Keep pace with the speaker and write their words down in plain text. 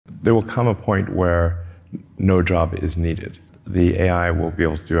There will come a point where no job is needed. The AI will be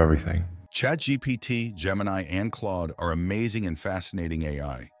able to do everything. ChatGPT, Gemini, and Claude are amazing and fascinating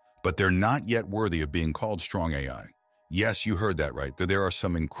AI, but they're not yet worthy of being called strong AI. Yes, you heard that right. There are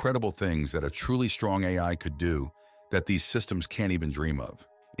some incredible things that a truly strong AI could do that these systems can't even dream of.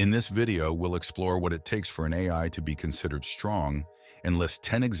 In this video, we'll explore what it takes for an AI to be considered strong and list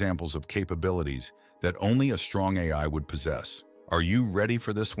 10 examples of capabilities that only a strong AI would possess. Are you ready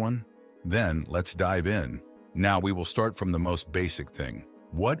for this one? Then let's dive in. Now we will start from the most basic thing.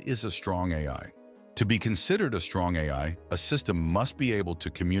 What is a strong AI? To be considered a strong AI, a system must be able to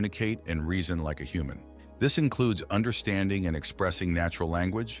communicate and reason like a human. This includes understanding and expressing natural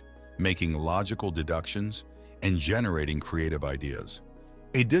language, making logical deductions, and generating creative ideas.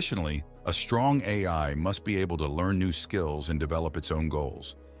 Additionally, a strong AI must be able to learn new skills and develop its own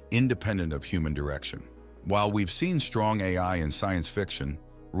goals, independent of human direction. While we've seen strong AI in science fiction,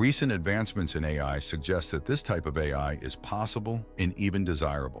 recent advancements in AI suggest that this type of AI is possible and even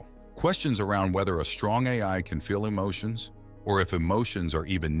desirable. Questions around whether a strong AI can feel emotions, or if emotions are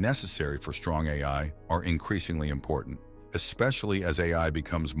even necessary for strong AI, are increasingly important, especially as AI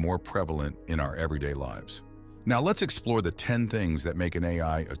becomes more prevalent in our everyday lives. Now let's explore the 10 things that make an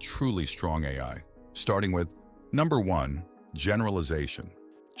AI a truly strong AI, starting with number 1, generalization.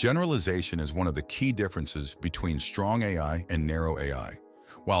 Generalization is one of the key differences between strong AI and narrow AI.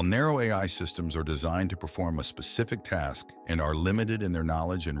 While narrow AI systems are designed to perform a specific task and are limited in their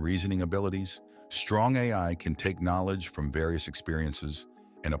knowledge and reasoning abilities, strong AI can take knowledge from various experiences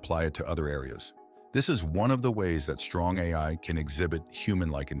and apply it to other areas. This is one of the ways that strong AI can exhibit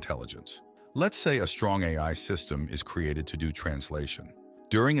human-like intelligence. Let's say a strong AI system is created to do translation.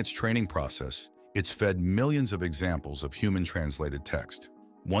 During its training process, it's fed millions of examples of human-translated text.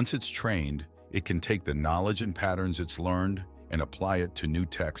 Once it's trained, it can take the knowledge and patterns it's learned and apply it to new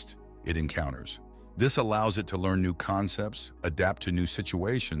text it encounters. This allows it to learn new concepts, adapt to new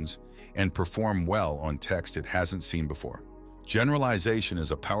situations, and perform well on text it hasn't seen before. Generalization is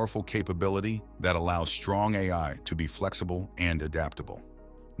a powerful capability that allows strong AI to be flexible and adaptable.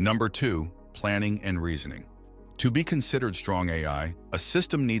 Number 2, planning and reasoning. To be considered strong AI, a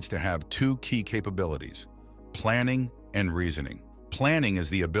system needs to have 2 key capabilities: planning and reasoning. Planning is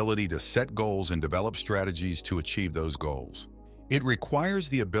the ability to set goals and develop strategies to achieve those goals. It requires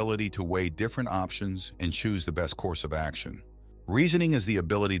the ability to weigh different options and choose the best course of action. Reasoning is the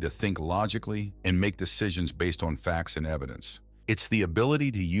ability to think logically and make decisions based on facts and evidence. It's the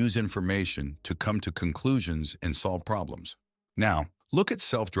ability to use information to come to conclusions and solve problems. Now, look at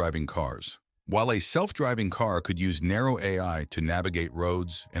self-driving cars. While a self-driving car could use narrow AI to navigate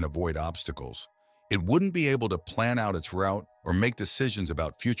roads and avoid obstacles, it wouldn't be able to plan out its route or make decisions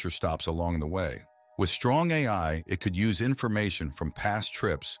about future stops along the way. With strong AI, it could use information from past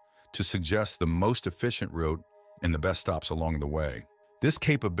trips to suggest the most efficient route and the best stops along the way. This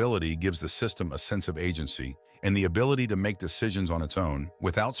capability gives the system a sense of agency and the ability to make decisions on its own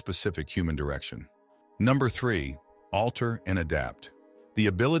without specific human direction. Number 3, alter and adapt. The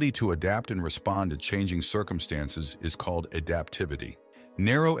ability to adapt and respond to changing circumstances is called adaptivity.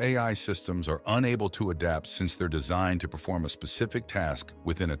 Narrow AI systems are unable to adapt since they're designed to perform a specific task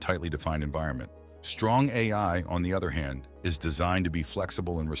within a tightly defined environment. Strong AI, on the other hand, is designed to be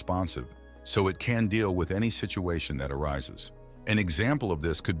flexible and responsive, so it can deal with any situation that arises. An example of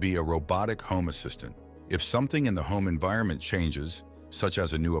this could be a robotic home assistant. If something in the home environment changes, such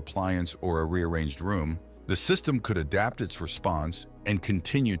as a new appliance or a rearranged room, the system could adapt its response and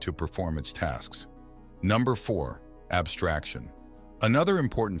continue to perform its tasks. Number 4, abstraction. Another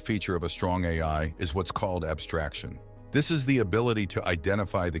important feature of a strong AI is what's called abstraction. This is the ability to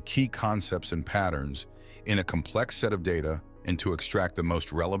identify the key concepts and patterns in a complex set of data and to extract the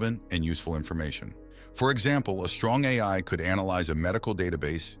most relevant and useful information. For example, a strong AI could analyze a medical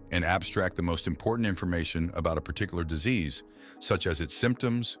database and abstract the most important information about a particular disease, such as its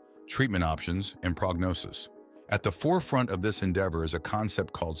symptoms, treatment options, and prognosis. At the forefront of this endeavor is a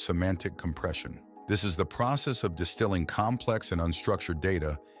concept called semantic compression. This is the process of distilling complex and unstructured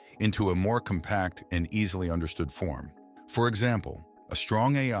data into a more compact and easily understood form. For example, a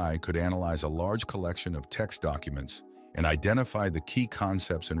strong AI could analyze a large collection of text documents and identify the key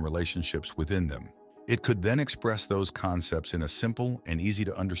concepts and relationships within them. It could then express those concepts in a simple and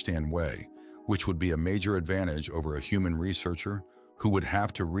easy-to-understand way, which would be a major advantage over a human researcher who would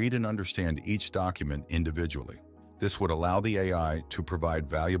have to read and understand each document individually. This would allow the AI to provide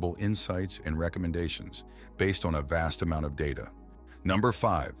valuable insights and recommendations based on a vast amount of data. Number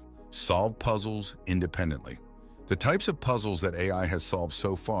 5, solve puzzles independently. The types of puzzles that AI has solved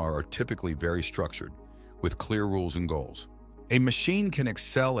so far are typically very structured, with clear rules and goals. A machine can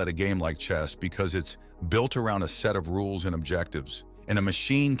excel at a game like chess because it's built around a set of rules and objectives, and a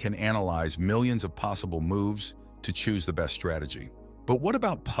machine can analyze millions of possible moves to choose the best strategy. But what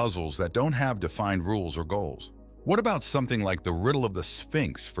about puzzles that don't have defined rules or goals? What about something like the riddle of the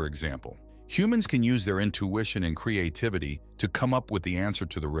Sphinx, for example? Humans can use their intuition and creativity to come up with the answer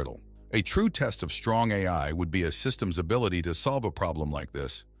to the riddle. A true test of strong AI would be a system's ability to solve a problem like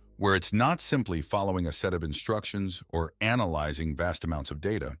this, where it's not simply following a set of instructions or analyzing vast amounts of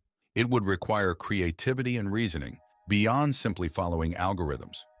data. It would require creativity and reasoning beyond simply following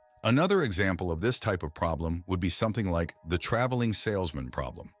algorithms. Another example of this type of problem would be something like the traveling salesman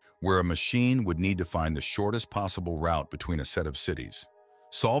problem, where a machine would need to find the shortest possible route between a set of cities.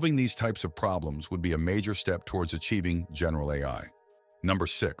 Solving these types of problems would be a major step towards achieving general AI. Number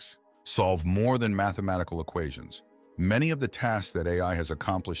 6. Solve more than mathematical equations. Many of the tasks that AI has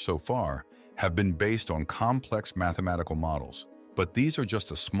accomplished so far have been based on complex mathematical models, but these are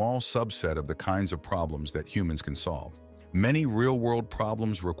just a small subset of the kinds of problems that humans can solve. Many real-world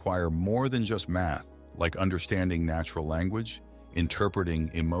problems require more than just math, like understanding natural language,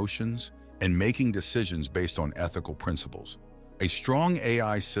 interpreting emotions, and making decisions based on ethical principles. A strong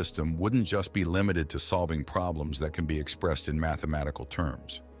AI system wouldn't just be limited to solving problems that can be expressed in mathematical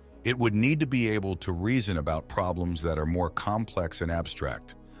terms. It would need to be able to reason about problems that are more complex and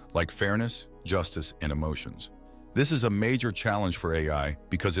abstract, like fairness, justice, and emotions. This is a major challenge for AI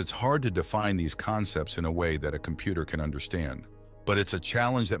because it's hard to define these concepts in a way that a computer can understand. But it's a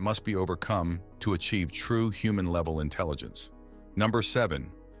challenge that must be overcome to achieve true human-level intelligence. Number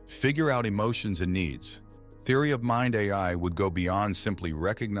 7. Figure out emotions and needs. Theory of mind AI would go beyond simply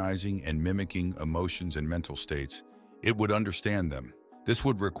recognizing and mimicking emotions and mental states. It would understand them. This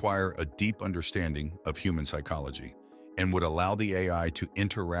would require a deep understanding of human psychology and would allow the AI to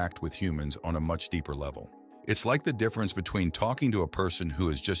interact with humans on a much deeper level. It's like the difference between talking to a person who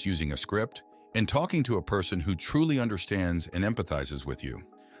is just using a script and talking to a person who truly understands and empathizes with you.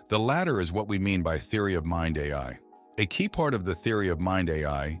 The latter is what we mean by theory of mind AI. A key part of the theory of mind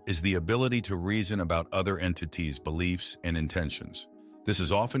AI is the ability to reason about other entities' beliefs and intentions. This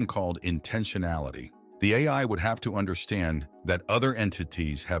is often called intentionality. The AI would have to understand that other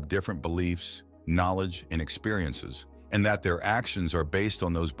entities have different beliefs, knowledge, and experiences, and that their actions are based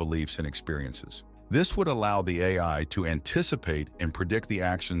on those beliefs and experiences. This would allow the AI to anticipate and predict the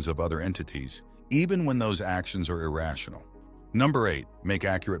actions of other entities, even when those actions are irrational. Number 8, make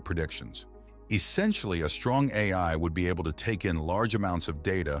accurate predictions. Essentially, a strong AI would be able to take in large amounts of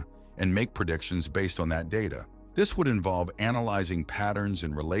data and make predictions based on that data. This would involve analyzing patterns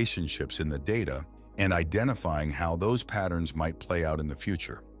and relationships in the data and identifying how those patterns might play out in the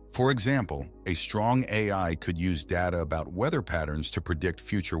future. For example, a strong AI could use data about weather patterns to predict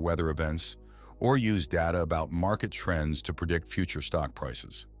future weather events, or use data about market trends to predict future stock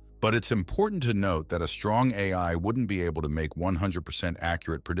prices. But it's important to note that a strong AI wouldn't be able to make 100%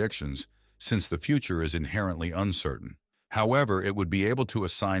 accurate predictions, since the future is inherently uncertain. However, it would be able to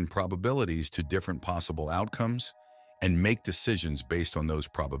assign probabilities to different possible outcomes and make decisions based on those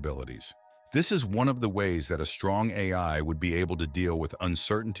probabilities. This is one of the ways that a strong AI would be able to deal with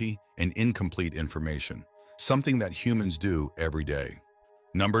uncertainty and incomplete information, something that humans do every day.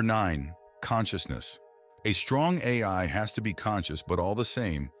 Number 9, consciousness. A strong AI has to be conscious, but all the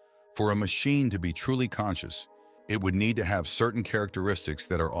same, for a machine to be truly conscious, it would need to have certain characteristics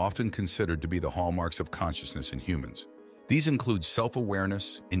that are often considered to be the hallmarks of consciousness in humans. These include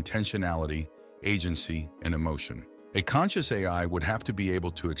self-awareness, intentionality, agency, and emotion. A conscious AI would have to be able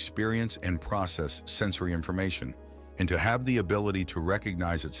to experience and process sensory information and to have the ability to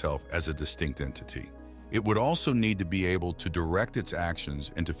recognize itself as a distinct entity. It would also need to be able to direct its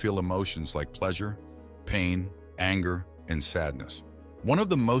actions and to feel emotions like pleasure, pain, anger, and sadness. One of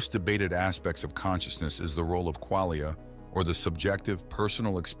the most debated aspects of consciousness is the role of qualia, or the subjective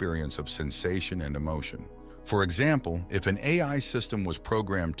personal experience of sensation and emotion. For example, if an AI system was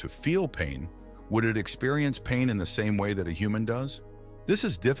programmed to feel pain, would it experience pain in the same way that a human does? This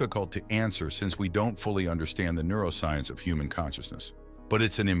is difficult to answer since we don't fully understand the neuroscience of human consciousness. But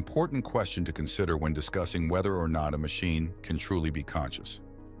it's an important question to consider when discussing whether or not a machine can truly be conscious.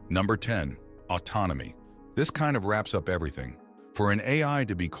 Number 10, autonomy. This kind of wraps up everything. For an AI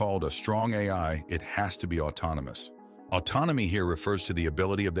to be called a strong AI, it has to be autonomous. Autonomy here refers to the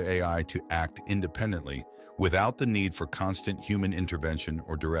ability of the AI to act independently without the need for constant human intervention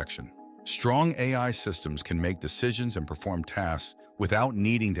or direction. Strong AI systems can make decisions and perform tasks without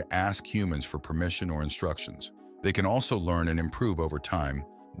needing to ask humans for permission or instructions. They can also learn and improve over time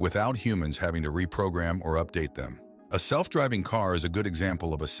without humans having to reprogram or update them. A self-driving car is a good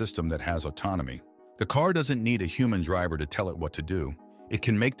example of a system that has autonomy. The car doesn't need a human driver to tell it what to do. It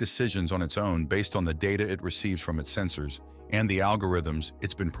can make decisions on its own based on the data it receives from its sensors and the algorithms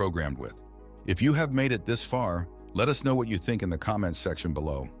it's been programmed with. If you have made it this far, let us know what you think in the comments section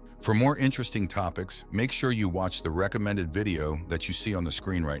below. For more interesting topics, make sure you watch the recommended video that you see on the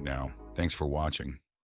screen right now. Thanks for watching.